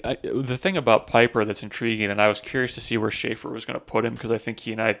 The thing about Piper that's intriguing, and I was curious to see where Schaefer was going to put him because I think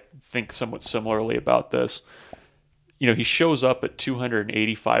he and I think somewhat similarly about this. He shows up at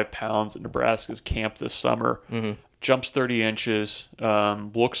 285 pounds at Nebraska's camp this summer. Mm-hmm. jumps 30 inches,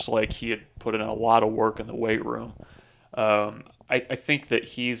 looks like he had put in a lot of work in the weight room. I think that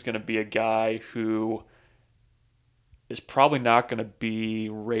he's going to be a guy who is probably not going to be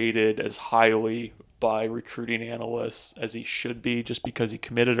rated as highly by recruiting analysts as he should be, just because he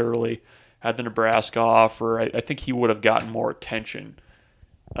committed early, had the Nebraska offer. I think he would have gotten more attention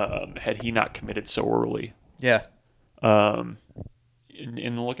had he not committed so early. Yeah. In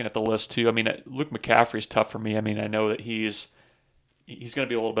looking at the list too, I mean, Luke McCaffrey is tough for me. I mean, I know that he's going to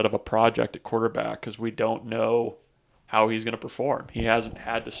be a little bit of a project at quarterback because we don't know how he's going to perform. He hasn't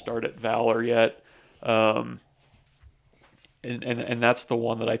had to start at Valor yet. And that's the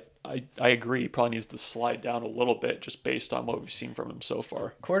one that I agree he probably needs to slide down a little bit just based on what we've seen from him so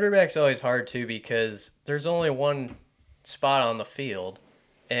far. Quarterback's always hard too because there's only one spot on the field,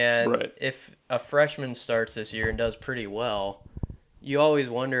 and Right. if a freshman starts this year and does pretty well, you always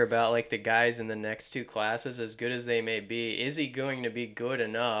wonder about like the guys in the next two classes, as good as they may be, is he going to be good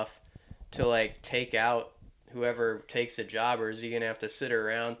enough to like take out whoever takes the job, or is he going to have to sit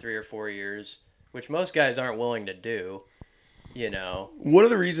around 3 or 4 years, which most guys aren't willing to do. You know, One of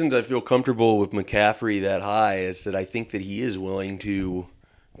the reasons I feel comfortable with McCaffrey that high is that I think that he is willing to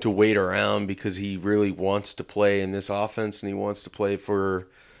wait around because he really wants to play in this offense and he wants to play for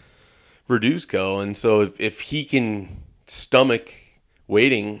Verduzco. And so if he can stomach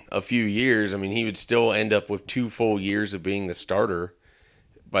waiting a few years, I mean, he would still end up with 2 full years of being the starter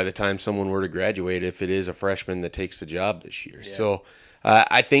by the time someone were to graduate if it is a freshman that takes the job this year. Yeah. So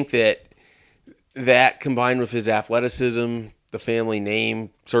I think that combined with his athleticism, the family name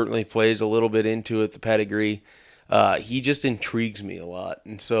certainly plays a little bit into it, the pedigree. He just intrigues me a lot.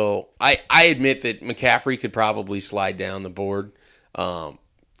 And so I admit that McCaffrey could probably slide down the board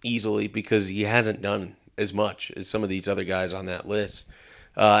easily because he hasn't done as much as some of these other guys on that list.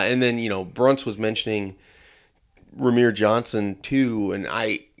 And then, Bruns was mentioning Ramir Johnson too. And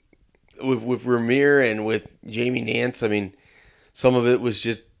with Ramir and with Jamie Nance, I mean, some of it was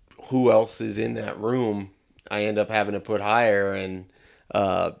just who else is in that room. I end up having to put higher, and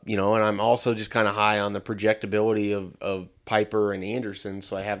and I'm also just kind of high on the projectability of Piper and Anderson,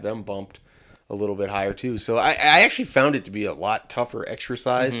 so I have them bumped a little bit higher too. So I actually found it to be a lot tougher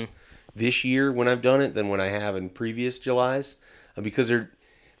exercise this year when I've done it than when I have in previous Julys, because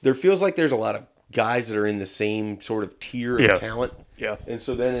there feels like there's a lot of guys that are in the same sort of tier of talent. Yeah. And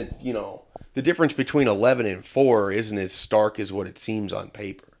so then it's, the difference between 11 and 4 isn't as stark as what it seems on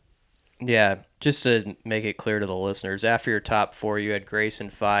paper. yeah, just to make it clear to the listeners, after your top 4, you had Grayson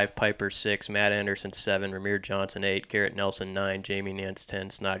 5, Piper 6, Matt Anderson 7, Ramir Johnson 8, Garrett Nelson 9, Jamie Nance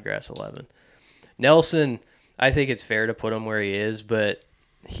 10, Snodgrass 11. Nelson, I think it's fair to put him where he is, but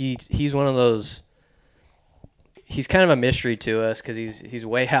he's one of those. He's kind of a mystery to us because he's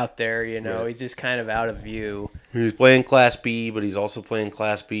way out there. Right. He's just kind of out of view. He's playing Class B, but he's also playing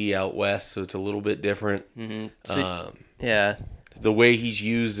Class B out west, so it's a little bit different. Mm-hmm. So, yeah. The way he's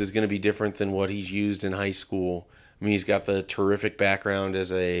used is going to be different than what he's used in high school. I mean, he's got the terrific background as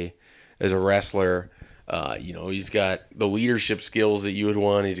a wrestler. He's got the leadership skills that you would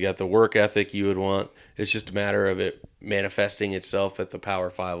want. He's got the work ethic you would want. It's just a matter of it manifesting itself at the Power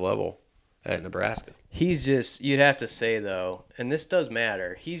 5 level at Nebraska. He's just, you'd have to say, though, and this does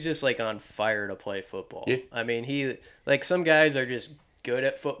matter, he's just, like, on fire to play football. Yeah. I mean, some guys are just good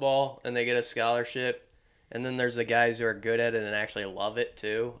at football, and they get a scholarship, and then there's the guys who are good at it and actually love it,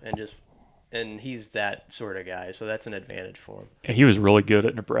 too, and he's that sort of guy, so that's an advantage for him. Yeah, he was really good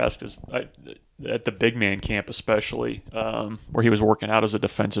at Nebraska's, at the big man camp especially, where he was working out as a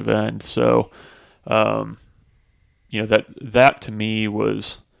defensive end. So, that to me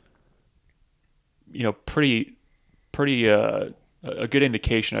was, pretty a good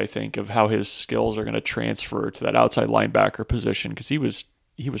indication, I think, of how his skills are going to transfer to that outside linebacker position, because he was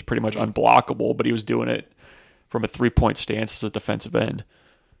pretty much unblockable, but he was doing it from a 3-point stance as a defensive end.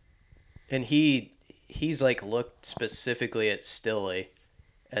 And he's like looked specifically at Stille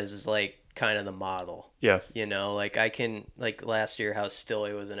as like kind of the model. Yeah. Like last year how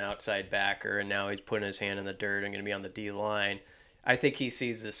Stille was an outside backer and now he's putting his hand in the dirt and going to be on the D line. I think he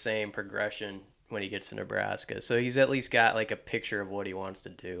sees the same progression when he gets to Nebraska. So he's at least got like a picture of what he wants to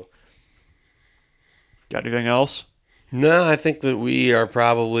do. Got anything else? No, I think that we are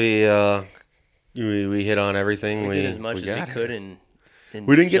probably we hit on everything. We did as much as we could in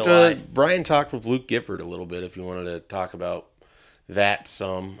we didn't July. get to. Brian talked with Luke Gifford a little bit. If you wanted to talk about that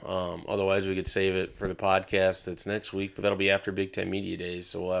some, otherwise we could save it for the podcast that's next week. But that'll be after Big Ten Media Days,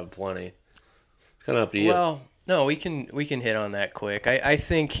 so we'll have plenty. It's kind of up to you. Well, no, we can hit on that quick. I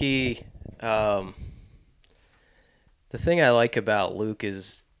think he. The thing I like about Luke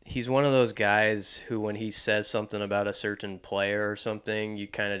is he's one of those guys who, when he says something about a certain player or something,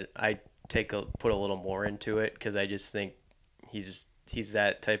 I put a little more into it, because I just think he's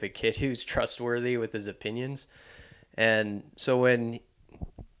that type of kid who's trustworthy with his opinions. And so when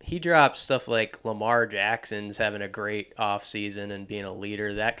he drops stuff like Lamar Jackson's having a great offseason and being a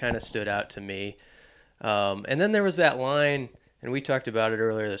leader, that kind of stood out to me. And then there was that line, and we talked about it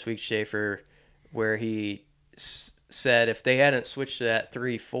earlier this week, Schaefer, where he said if they hadn't switched to that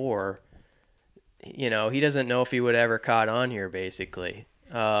 3-4, he doesn't know if he would ever caught on here, basically.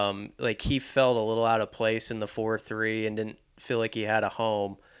 Like, he felt a little out of place in the 4-3 and didn't feel like he had a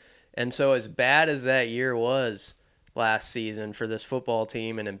home. And so as bad as that year was last season for this football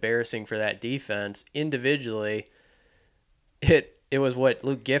team and embarrassing for that defense, individually, it was what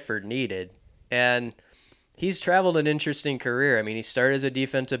Luke Gifford needed. And he's traveled an interesting career. I mean, he started as a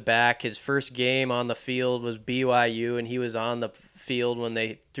defensive back. His first game on the field was BYU, and he was on the field when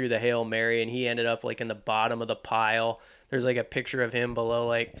they threw the Hail Mary, and he ended up like in the bottom of the pile. There's like a picture of him below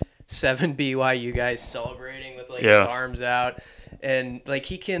like 7 BYU guys celebrating with like his arms out. And like,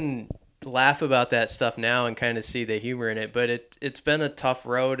 he can laugh about that stuff now and kind of see the humor in it, but it's been a tough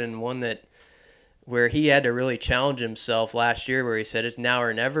road, and one where he had to really challenge himself last year, where he said it's now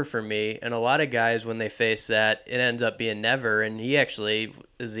or never for me. And a lot of guys, when they face that, it ends up being never. And he actually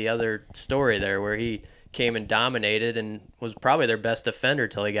is the other story there, where he came and dominated and was probably their best defender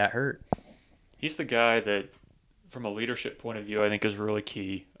till he got hurt. He's the guy that, from a leadership point of view, I think is really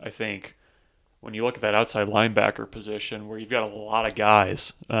key. I think when you look at that outside linebacker position, where you've got a lot of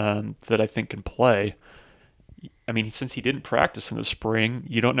guys that I think can play. I mean, since he didn't practice in the spring,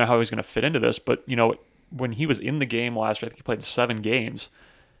 you don't know how he's going to fit into this. But, when he was in the game last year, I think he played 7 games.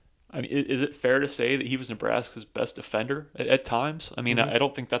 I mean, is it fair to say that he was Nebraska's best defender at times? I mean, I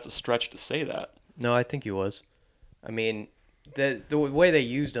don't think that's a stretch to say that. No, I think he was. I mean, the way they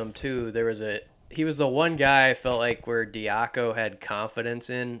used him, too, he was the one guy I felt like where Diaco had confidence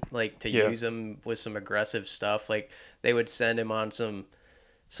in, like, to use him with some aggressive stuff. Like, they would send him on some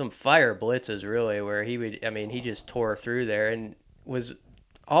fire blitzes, really, where he just tore through there and was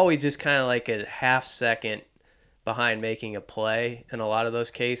always just kind of like a half second behind making a play in a lot of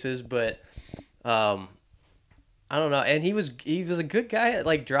those cases. But I don't know. And he was a good guy at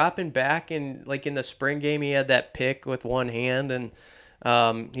like dropping back, and like in the spring game, he had that pick with one hand, and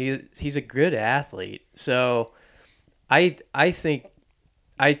he's a good athlete. So I think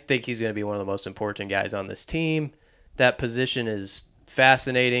he's going to be one of the most important guys on this team. That position is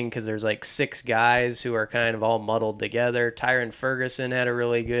fascinating because there's like 6 guys who are kind of all muddled together. Tyron Ferguson had a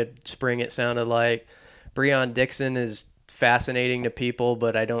really good spring, it sounded like. Breon Dixon is fascinating to people,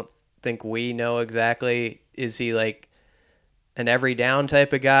 but I don't think we know exactly. Is he like an every down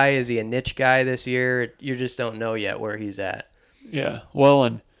type of guy? Is he a niche guy this year? You just don't know yet where he's at. Yeah, well,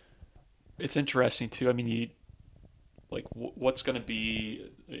 and it's interesting too. I mean, what's going to be,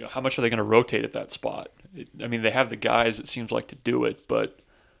 how much are they going to rotate at that spot? I mean, they have the guys, it seems like, to do it, but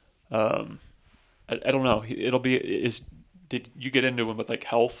I don't know. Did you get into him with like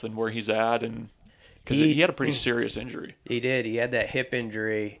health and where he's at? And because he had a pretty serious injury. He did. He had that hip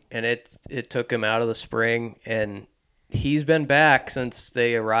injury, and it took him out of the spring, and he's been back since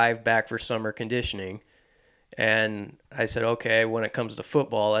they arrived back for summer conditioning. And I said, okay, when it comes to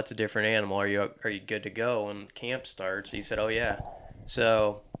football, that's a different animal. Are you good to go when camp starts? He said, oh, yeah.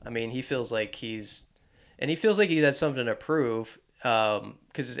 So, I mean, he feels like he has something to prove,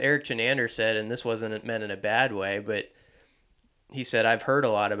 because as Eric Chenander said, and this wasn't meant in a bad way, but he said, I've heard a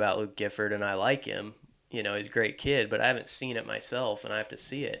lot about Luke Gifford, and I like him. He's a great kid, but I haven't seen it myself, and I have to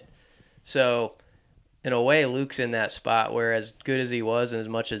see it. So, in a way, Luke's in that spot where, as good as he was and as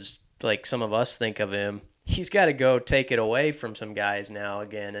much as like some of us think of him, he's got to go take it away from some guys now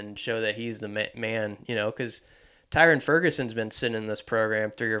again and show that he's the man, because Tyron Ferguson's been sitting in this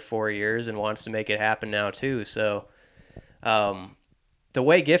program 3 or 4 years and wants to make it happen now too. So the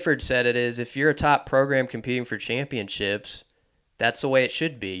way Gifford said it is, if you're a top program competing for championships, that's the way it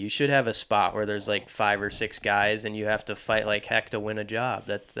should be. You should have a spot where there's like 5 or 6 guys and you have to fight like heck to win a job.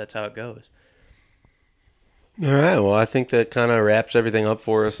 That's how it goes. All right. Well, I think that kind of wraps everything up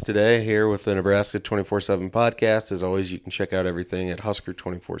for us today here with the Nebraska 24/7 podcast. As always, you can check out everything at Husker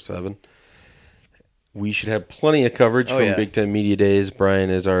 24/7. We should have plenty of coverage from Big Ten Media Days. Brian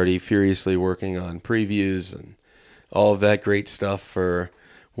is already furiously working on previews and all of that great stuff for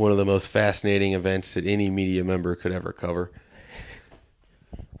one of the most fascinating events that any media member could ever cover.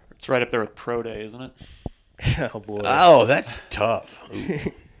 It's right up there with Pro Day, isn't it? Oh, boy. Oh, that's tough.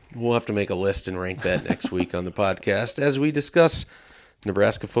 We'll have to make a list and rank that next week on the podcast as we discuss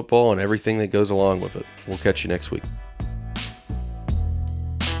Nebraska football and everything that goes along with it. We'll catch you next week.